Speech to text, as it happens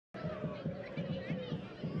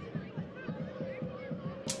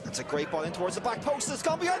It's a great ball in towards the back post. It's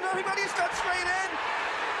gone beyond everybody. It's gone straight in.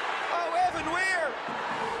 Oh, Evan Weir.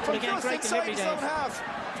 But again, great delivery, Dave.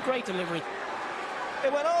 Great delivery.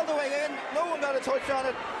 It went all the way in. No one got a touch on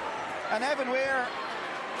it. And Evan Weir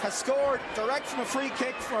has scored direct from a free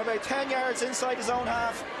kick from about 10 yards inside his own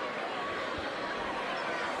half.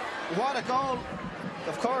 What a goal.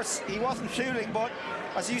 Of course, he wasn't shooting, but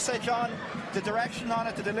as you said, John, the direction on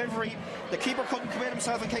it, the delivery, the keeper couldn't commit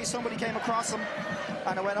himself in case somebody came across him,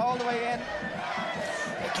 and it went all the way in.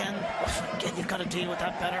 Again, you've got to deal with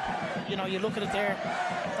that better. You know, you look at it there,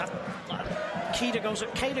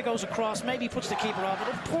 Keita goes across, maybe puts the keeper off,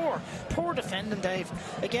 but poor defending, Dave.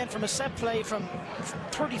 Again, from a set play from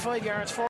 35 yards,